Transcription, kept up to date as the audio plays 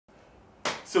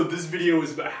So this video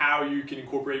is about how you can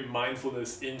incorporate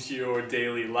mindfulness into your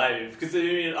daily life. Because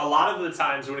a lot of the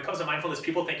times when it comes to mindfulness,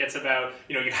 people think it's about,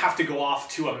 you have to go off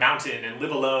to a mountain and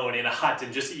live alone in a hut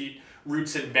and just eat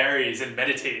roots and berries and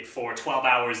meditate for 12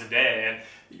 hours a day.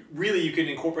 And really you can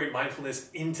incorporate mindfulness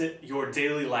into your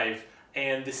daily life.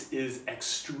 And this is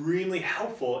extremely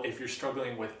helpful if you're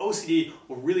struggling with OCD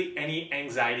or really any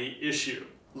anxiety issue.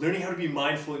 Learning how to be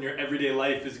mindful in your everyday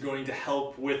life is going to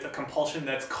help with a compulsion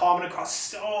that's common across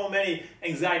so many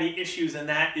anxiety issues, and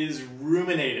that is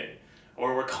ruminating.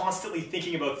 Or we're constantly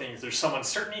thinking about things. There's some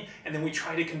uncertainty, and then we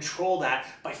try to control that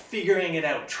by figuring it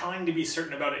out, trying to be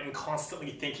certain about it and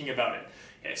constantly thinking about it.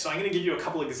 Okay, so I'm going to give you a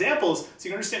couple examples so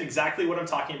you can understand exactly what I'm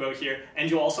talking about here, and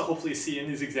you'll also hopefully see in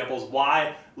these examples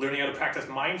why learning how to practice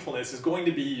mindfulness is going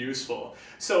to be useful.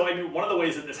 So one of the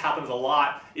ways that this happens a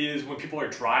lot is when people are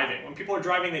driving. When people are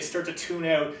driving, they start to tune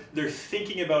out. They're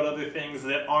thinking about other things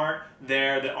that aren't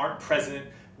there, that aren't present,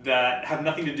 that have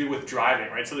nothing to do with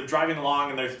driving, right? So they're driving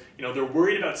along and they're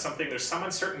worried about something. There's some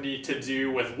uncertainty to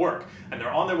do with work, and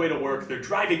they're on their way to work, they're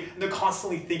driving, and they're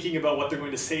constantly thinking about what they're going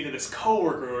to say to this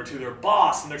coworker or to their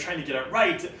boss, and they're trying to get it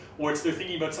right, or they're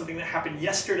thinking about something that happened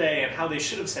yesterday and how they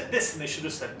should have said this and they should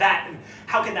have said that, and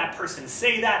how can that person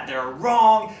say that? They're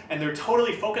wrong, and they're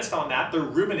totally focused on that. They're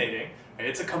ruminating, right?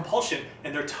 It's a compulsion,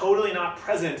 and they're totally not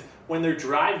present when they're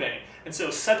driving. And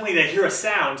so suddenly they hear a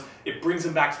sound, it brings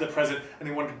them back to the present, and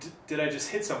they wonder, did I just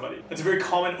hit somebody? It's a very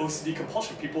common OCD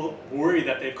compulsion. People worry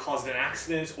that they've caused an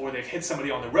accident or they've hit somebody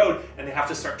on the road, and they have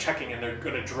to start checking, and they're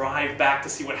going to drive back to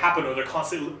see what happened,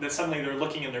 or suddenly they're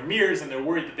looking in their mirrors and they're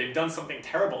worried that they've done something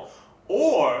terrible.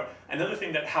 Or another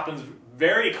thing that happens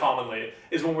very commonly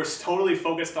is when we're totally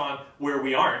focused on where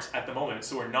we aren't at the moment.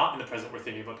 So we're not in the present, we're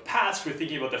thinking about the past, we're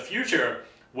thinking about the future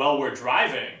while we're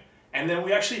driving. And then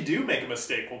we actually do make a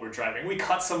mistake while we're driving. We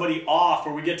cut somebody off,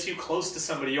 or we get too close to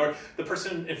somebody, or the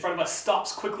person in front of us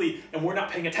stops quickly and we're not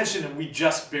paying attention and we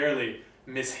just barely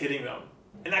miss hitting them.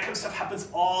 And that kind of stuff happens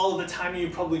all the time, and you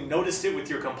probably noticed it with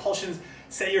your compulsions.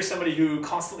 Say you're somebody who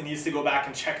constantly needs to go back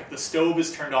and check if the stove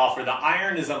is turned off or the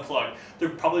iron is unplugged. There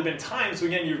have probably been times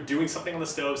when, again, you're doing something on the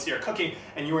stove, so you're cooking,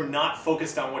 and you are not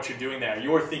focused on what you're doing there.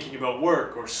 You're thinking about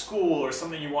work or school or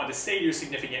something you want to say to your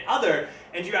significant other,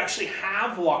 and you actually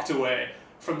have walked away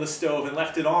from the stove and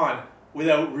left it on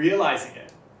without realizing it.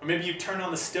 Or maybe you turn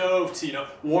on the stove to,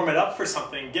 warm it up for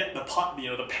something, get the pot,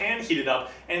 the pan heated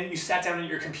up, and you sat down at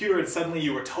your computer and suddenly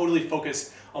you were totally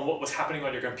focused on what was happening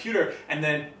on your computer, and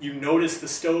then you notice the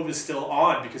stove is still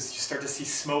on because you start to see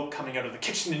smoke coming out of the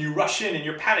kitchen and you rush in and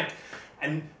you're panicked.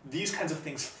 And these kinds of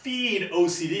things feed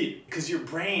OCD, because your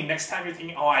brain, next time you're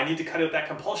thinking, oh, I need to cut out that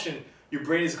compulsion, your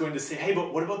brain is going to say, hey,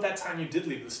 but what about that time you did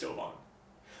leave the stove on?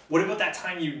 What about that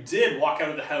time you did walk out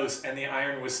of the house and the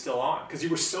iron was still on? Because you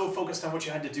were so focused on what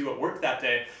you had to do at work that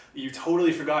day that you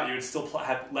totally forgot you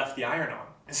had left the iron on.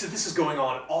 And so this is going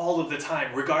on all of the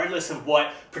time, regardless of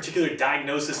what particular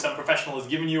diagnosis some professional has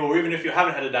given you, or even if you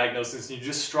haven't had a diagnosis and you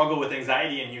just struggle with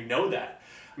anxiety and you know that.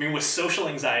 With social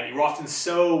anxiety, we're often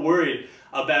so worried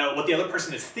about what the other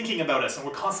person is thinking about us, and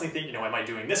we're constantly thinking, am I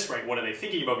doing this right? What are they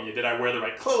thinking about me? Did I wear the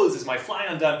right clothes? Is my fly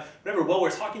undone? Whatever, while we're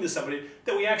talking to somebody,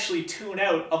 that we actually tune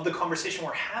out of the conversation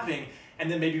we're having, and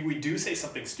then maybe we do say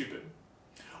something stupid.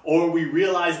 Or we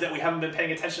realize that we haven't been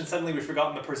paying attention, suddenly we've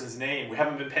forgotten the person's name, we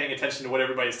haven't been paying attention to what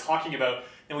everybody's talking about,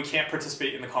 and we can't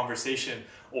participate in the conversation,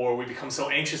 or we become so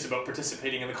anxious about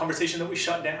participating in the conversation that we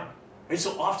shut down. Right?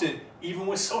 So often, even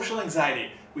with social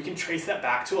anxiety, we can trace that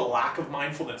back to a lack of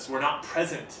mindfulness. We're not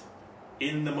present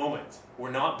in the moment.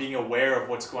 We're not being aware of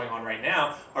what's going on right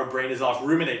now. Our brain is off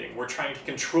ruminating. We're trying to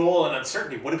control an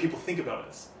uncertainty. What do people think about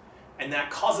us? And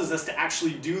that causes us to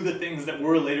actually do the things that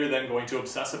we're later then going to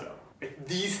obsess about.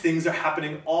 These things are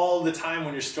happening all the time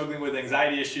when you're struggling with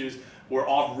anxiety issues. We're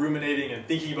off ruminating and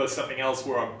thinking about something else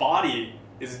where our body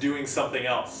is doing something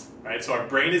else, right? So our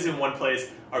brain is in one place,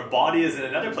 our body is in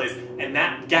another place, and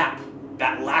that gap,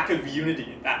 that lack of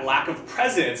unity, that lack of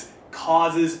presence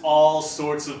causes all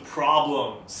sorts of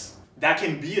problems. That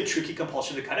can be a tricky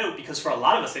compulsion to cut out, because for a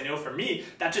lot of us, I know for me,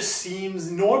 that just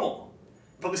seems normal.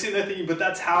 Probably sitting there thinking, but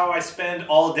that's how I spend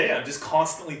all day. I'm just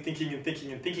constantly thinking and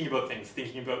thinking and thinking about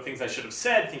things I should have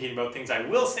said, thinking about things I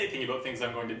will say, thinking about things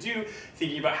I'm going to do,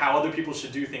 thinking about how other people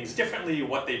should do things differently,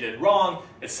 what they did wrong,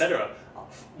 etc.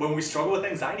 When we struggle with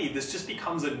anxiety, this just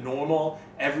becomes a normal,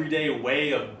 everyday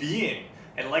way of being.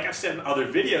 And like I've said in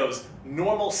other videos,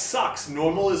 normal sucks.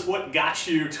 Normal is what got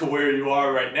you to where you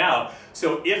are right now.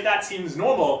 So if that seems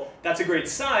normal, that's a great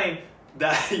sign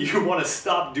that you want to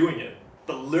stop doing it.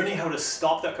 But learning how to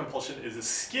stop that compulsion is a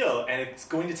skill, and it's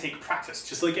going to take practice,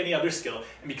 just like any other skill.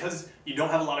 And because you don't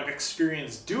have a lot of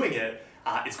experience doing it,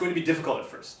 it's going to be difficult at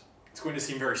first. It's It's going to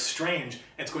seem very strange,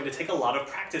 and it's going to take a lot of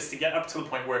practice to get up to the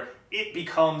point where it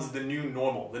becomes the new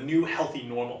normal, the new healthy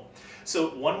normal.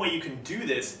 So one way you can do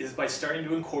this is by starting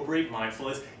to incorporate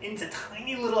mindfulness into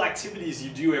tiny little activities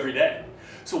you do every day.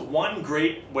 So one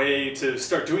great way to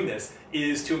start doing this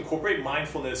is to incorporate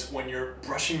mindfulness when you're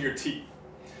brushing your teeth.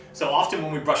 So often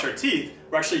when we brush our teeth,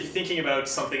 we're actually thinking about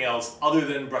something else other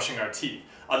than brushing our teeth.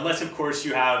 Unless, of course,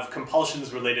 you have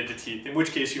compulsions related to teeth, in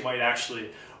which case you might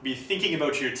actually be thinking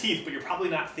about your teeth, but you're probably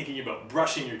not thinking about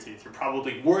brushing your teeth. You're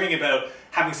probably worrying about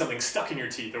having something stuck in your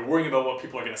teeth, or worrying about what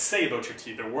people are going to say about your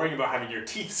teeth, or worrying about having your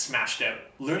teeth smashed out.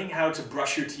 Learning how to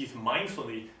brush your teeth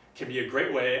mindfully can be a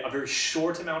great way, a very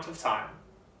short amount of time,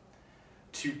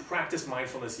 to practice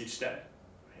mindfulness each day.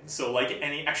 So like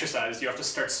any exercise, you have to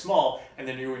start small and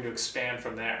then you're going to expand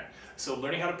from there. So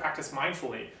learning how to practice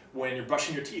mindfully when you're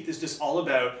brushing your teeth is just all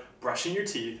about brushing your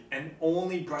teeth and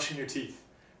only brushing your teeth.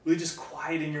 Really just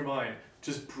quieting your mind.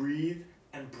 Just breathe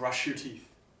and brush your teeth.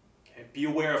 Okay? Be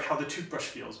aware of how the toothbrush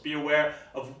feels. Be aware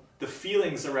of the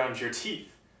feelings around your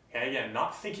teeth. Okay? Again,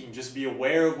 not thinking, just be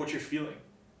aware of what you're feeling.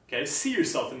 Okay? See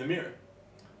yourself in the mirror.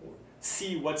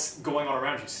 See what's going on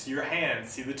around you. See your hand,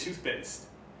 see the toothpaste.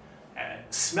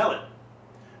 Smell it.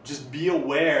 Just be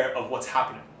aware of what's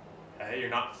happening. Okay?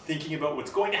 You're not thinking about what's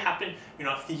going to happen. You're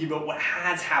not thinking about what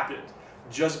has happened.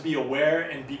 Just be aware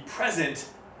and be present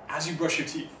as you brush your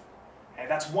teeth. Okay?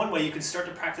 That's one way you can start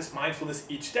to practice mindfulness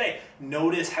each day.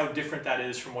 Notice how different that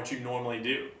is from what you normally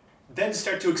do. Then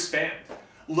start to expand.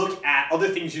 Look at other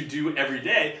things you do every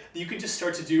day that you can just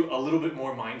start to do a little bit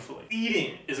more mindfully.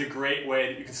 Eating is a great way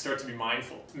that you can start to be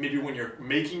mindful. Maybe when you're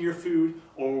making your food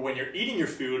or when you're eating your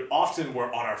food, often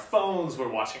we're on our phones, we're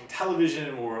watching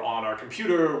television, we're on our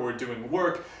computer, we're doing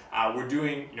work, we're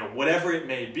doing whatever it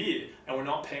may be, and we're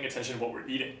not paying attention to what we're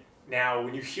eating. Now,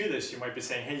 when you hear this, you might be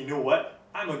saying, hey, you know what?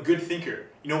 I'm a good thinker.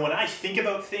 When I think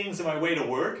about things on my way to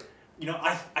work,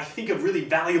 I think of really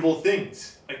valuable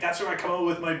things. Like that's where I come up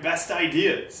with my best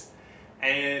ideas.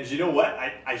 And you know what?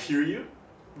 I hear you.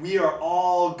 We are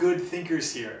all good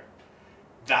thinkers here.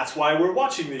 That's why we're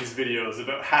watching these videos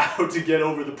about how to get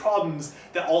over the problems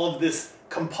that all of this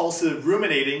compulsive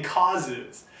ruminating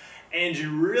causes. And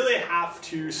you really have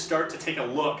to start to take a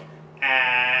look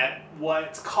at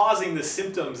what's causing the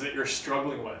symptoms that you're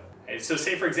struggling with. So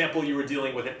say, for example, you were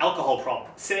dealing with an alcohol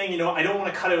problem. Saying, I don't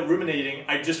want to cut out ruminating,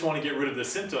 I just want to get rid of the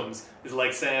symptoms, is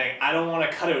like saying, I don't want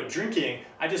to cut out drinking,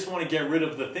 I just want to get rid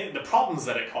of the problems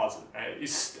that it causes. Right? You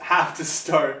have to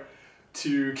start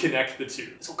to connect the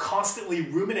two. So constantly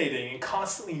ruminating and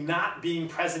constantly not being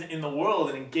present in the world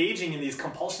and engaging in these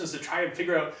compulsions to try and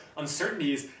figure out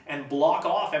uncertainties and block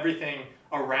off everything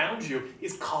around you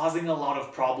is causing a lot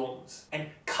of problems. And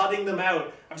cutting them out,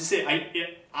 I have to say,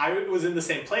 I was in the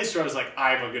same place where I was like,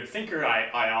 I'm a good thinker.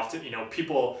 I often,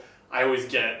 I always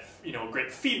get,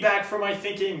 great feedback for my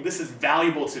thinking. This is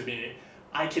valuable to me.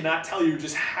 I cannot tell you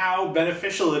just how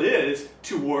beneficial it is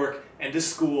to work and to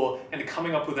school and to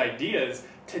coming up with ideas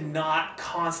to not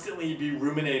constantly be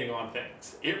ruminating on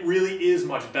things. It really is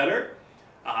much better,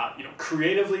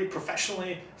 creatively,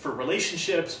 professionally, for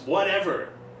relationships,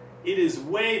 whatever. It is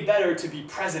way better to be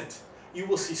present. You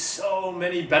will see so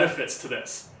many benefits to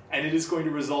this, and it is going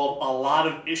to resolve a lot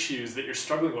of issues that you're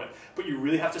struggling with, but you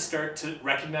really have to start to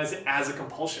recognize it as a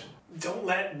compulsion. Don't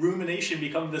let rumination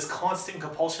become this constant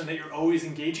compulsion that you're always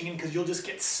engaging in, because you'll just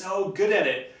get so good at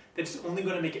it that it's only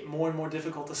going to make it more and more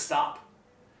difficult to stop.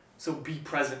 So be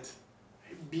present,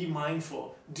 be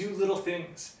mindful, do little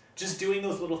things. Just doing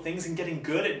those little things and getting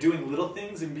good at doing little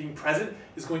things and being present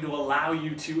is going to allow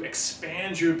you to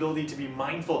expand your ability to be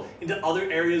mindful into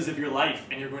other areas of your life,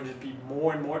 and you're going to be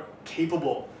more and more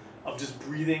capable of just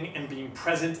breathing and being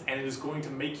present, and it is going to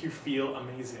make you feel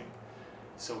amazing.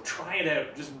 So try it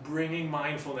out, just bringing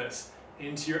mindfulness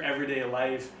into your everyday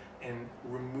life and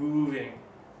removing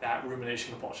that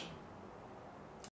rumination compulsion.